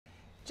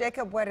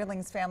Jacob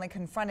Wetterling's family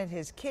confronted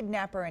his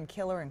kidnapper and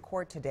killer in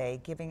court today,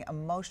 giving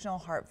emotional,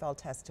 heartfelt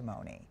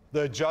testimony.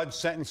 The judge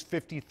sentenced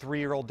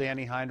 53-year-old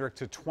Danny Heinrich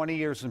to 20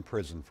 years in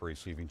prison for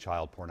receiving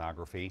child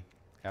pornography.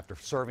 After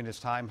serving his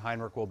time,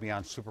 Heinrich will be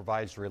on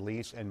supervised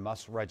release and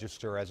must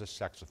register as a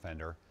sex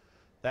offender.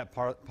 That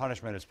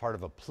punishment is part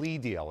of a plea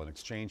deal in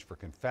exchange for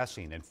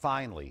confessing and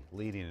finally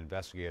leading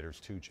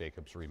investigators to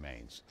Jacob's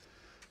remains.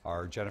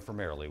 Our Jennifer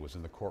Mayerle was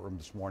in the courtroom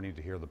this morning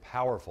to hear the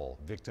powerful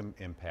victim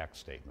impact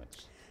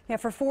statements. Yeah,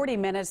 for 40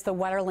 minutes, the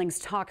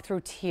Wetterlings talked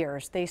through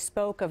tears. They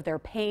spoke of their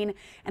pain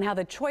and how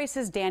the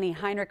choices Danny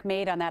Heinrich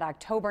made on that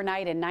October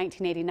night in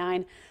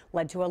 1989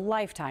 led to a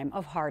lifetime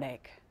of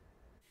heartache.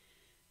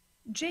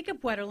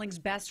 Jacob Wetterling's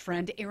best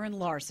friend, Aaron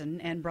Larson,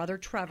 and brother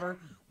Trevor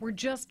were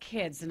just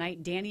kids the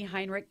night Danny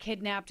Heinrich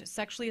kidnapped,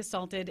 sexually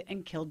assaulted,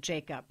 and killed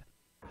Jacob.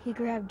 He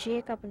grabbed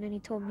Jacob and then he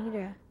told me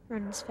to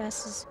run as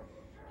fast as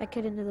I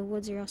could into the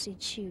woods or else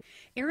he'd shoot.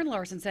 Aaron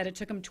Larson said it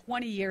took him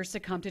 20 years to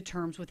come to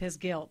terms with his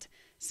guilt,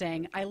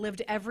 saying, "I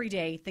lived every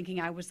day thinking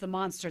I was the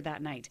monster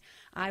that night.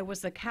 I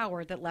was the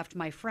coward that left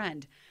my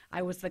friend.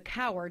 I was the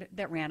coward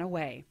that ran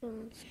away."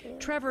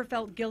 Trevor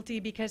felt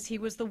guilty because he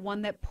was the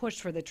one that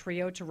pushed for the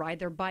trio to ride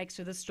their bikes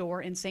to the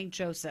store in St.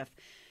 Joseph.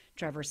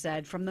 Trevor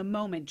said, "From the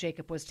moment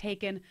Jacob was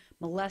taken,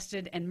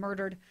 molested, and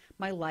murdered,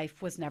 my life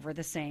was never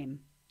the same."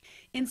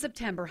 In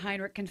September,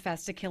 Heinrich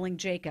confessed to killing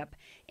Jacob,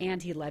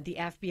 and he led the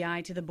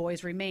FBI to the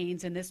boy's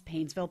remains in this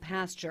Painesville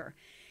pasture.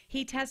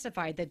 He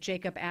testified that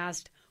Jacob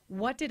asked,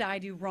 "What did I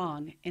do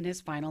wrong?" in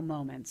his final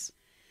moments.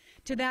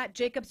 To that,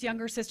 Jacob's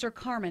younger sister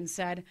Carmen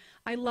said,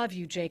 "I love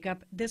you,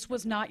 Jacob. This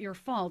was not your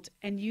fault,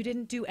 and you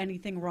didn't do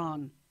anything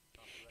wrong."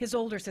 His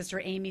older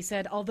sister Amy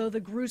said, although the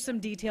gruesome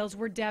details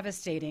were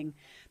devastating,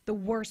 the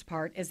worst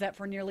part is that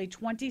for nearly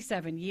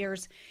 27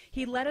 years,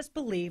 he let us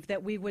believe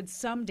that we would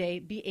someday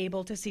be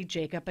able to see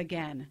Jacob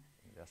again.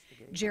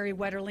 Jerry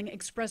Wetterling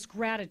expressed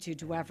gratitude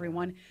to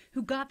everyone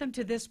who got them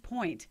to this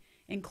point,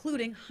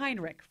 including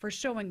Heinrich for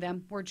showing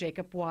them where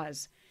Jacob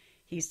was.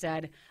 He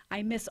said,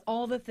 "I miss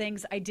all the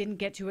things I didn't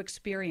get to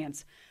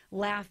experience,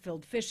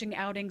 laugh-filled fishing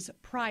outings,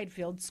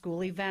 pride-filled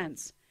school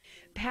events."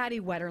 Patty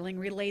Wetterling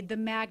relayed the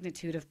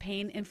magnitude of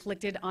pain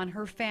inflicted on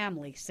her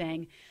family,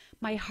 saying,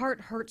 "My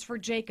heart hurts for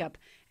Jacob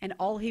and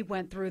all he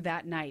went through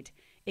that night.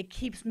 It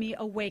keeps me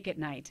awake at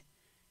night."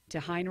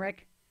 To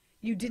Heinrich,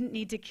 "You didn't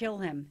need to kill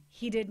him.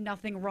 He did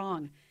nothing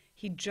wrong.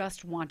 He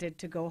just wanted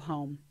to go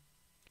home."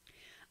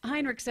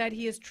 Heinrich said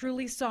he is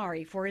truly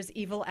sorry for his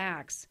evil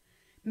acts.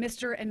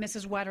 "Mr. and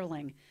Mrs.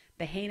 Wetterling,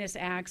 the heinous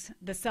acts,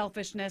 the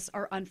selfishness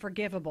are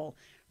unforgivable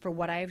for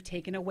what I have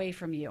taken away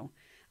from you.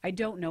 I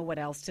don't know what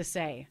else to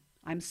say.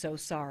 I'm so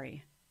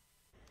sorry."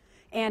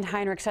 And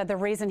Heinrich said the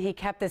reason he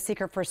kept this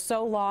secret for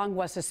so long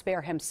was to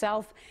spare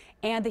himself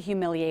and the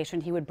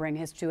humiliation he would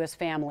bring to his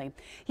family.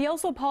 He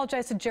also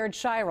apologized to Jared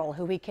Shirel,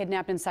 who he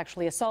kidnapped and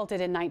sexually assaulted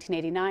in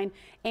 1989,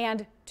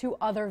 and to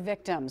other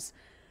victims.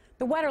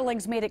 The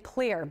Wetterlings made it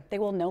clear they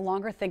will no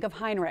longer think of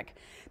Heinrich.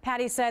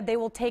 Patty said they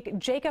will take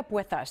Jacob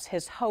with us,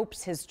 his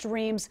hopes, his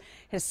dreams,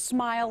 his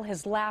smile,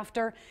 his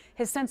laughter,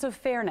 his sense of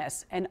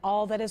fairness, and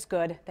all that is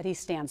good that he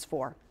stands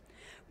for.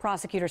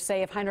 Prosecutors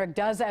say if Heinrich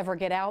does ever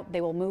get out,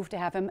 they will move to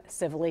have him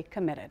civilly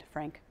committed.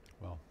 Frank?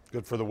 Well,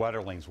 good for the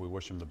Wetterlings. We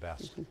wish him the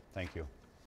best. Thank you.